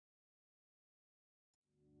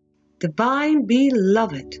Divine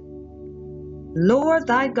Beloved, Lord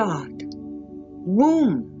thy God,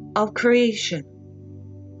 womb of creation,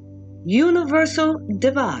 universal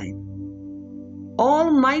divine,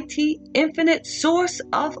 almighty infinite source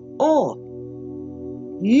of all,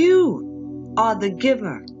 you are the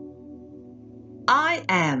giver, I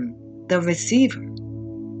am the receiver.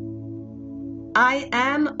 I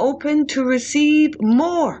am open to receive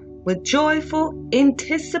more with joyful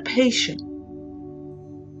anticipation.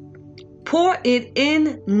 Pour it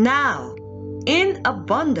in now, in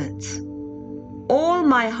abundance, all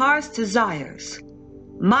my heart's desires,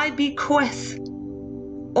 my bequests,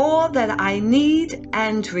 all that I need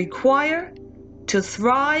and require to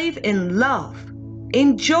thrive in love,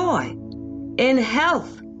 in joy, in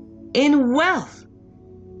health, in wealth,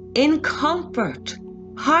 in comfort,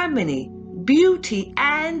 harmony, beauty,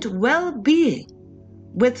 and well-being,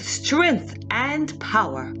 with strength and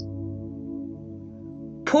power.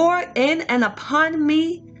 Pour in and upon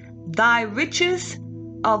me thy riches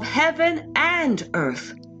of heaven and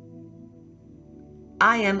earth.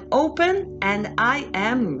 I am open and I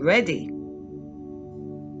am ready.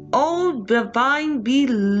 O divine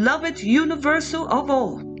beloved universal of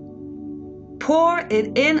all, pour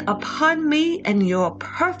it in upon me in your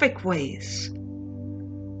perfect ways.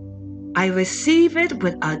 I receive it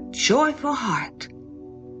with a joyful heart.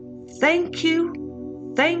 Thank you,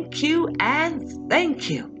 and thank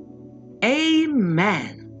you.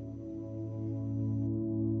 Amen.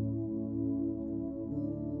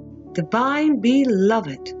 Divine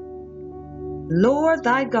Beloved, Lord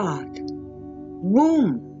thy God,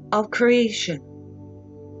 womb of creation,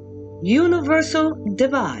 universal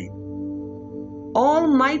divine,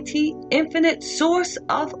 almighty infinite source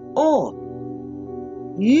of all,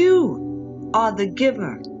 you are the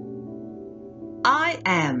giver, I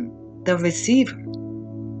am the receiver.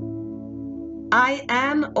 I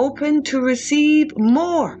am open to receive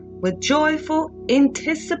more with joyful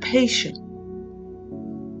anticipation.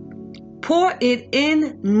 Pour it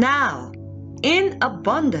in now, in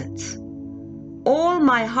abundance, all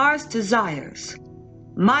my heart's desires,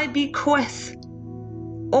 my bequests,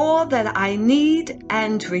 all that I need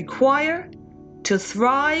and require to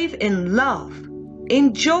thrive in love,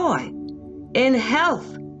 in joy, in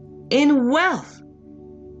health, in wealth,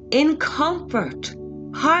 in comfort,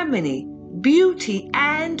 harmony, beauty,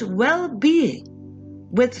 and well-being,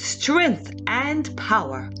 with strength and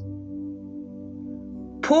power.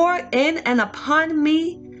 Pour in and upon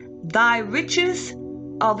me thy riches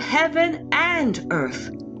of heaven and earth.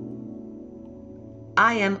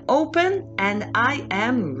 I am open and I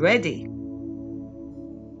am ready.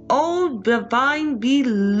 O divine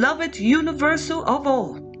beloved universal of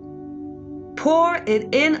all, pour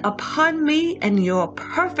it in upon me in your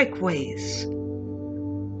perfect ways.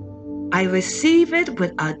 I receive it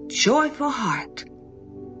with a joyful heart.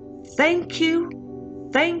 Thank you,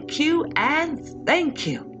 and thank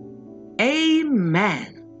you.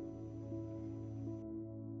 Amen.